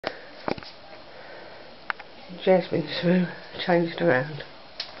Jasmin's room changed around.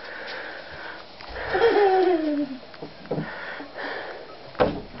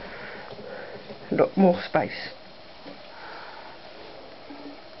 A lot more space.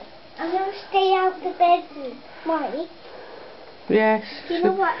 I'm going to stay out the bedroom, Mummy. Yes. You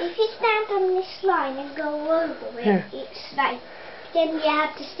know what? If you stand on this line and go over it, yeah. It's like, then you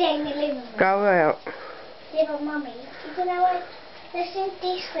have to stay in the living room. Go out. Yeah, but Mummy, you know what? Listen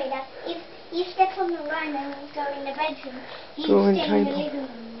this way, that if you step on the line and go in the bedroom, you stay in the living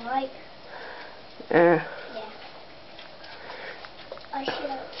room, right? Yeah. Yeah. I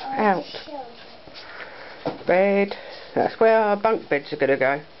Out. just show you. Bed. That's where our bunk beds are going to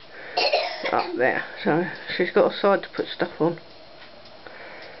go. Up there. So she's got a side to put stuff on.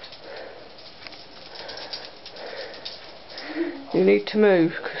 You need to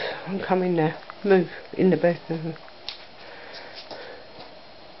move, because I'm coming now. Move in the bed. That's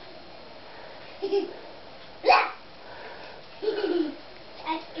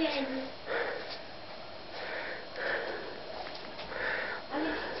good.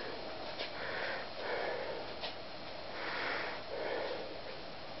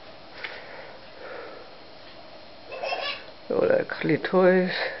 All the cuddly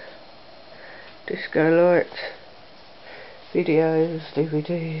toys, disco lights, videos,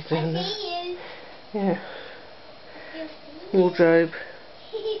 DVDs, and yeah, wardrobe,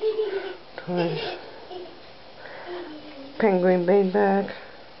 toys, penguin beanbag,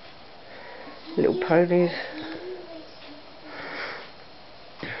 little ponies,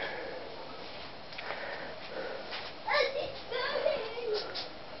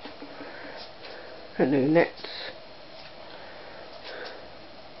 and new nets.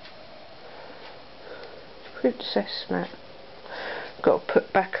 Princess mat. Got to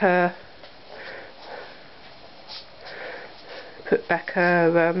put back her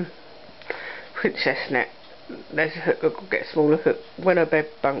princess net. There's a hook. I've got to get a smaller hook when her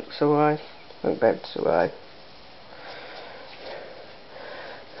bunk bed's away.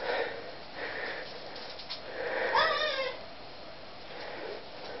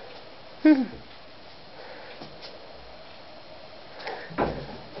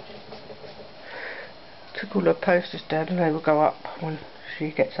 Took all her posters down and they will go up when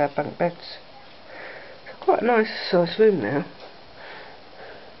she gets her bunk beds. It's quite a nice size room now.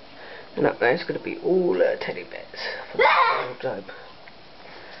 And up there's going to be all her teddy bears for the wardrobe.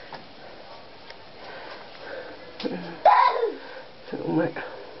 Little mate.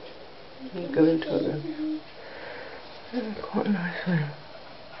 You go into it then. Quite a nice room.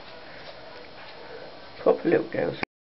 Proper little girls.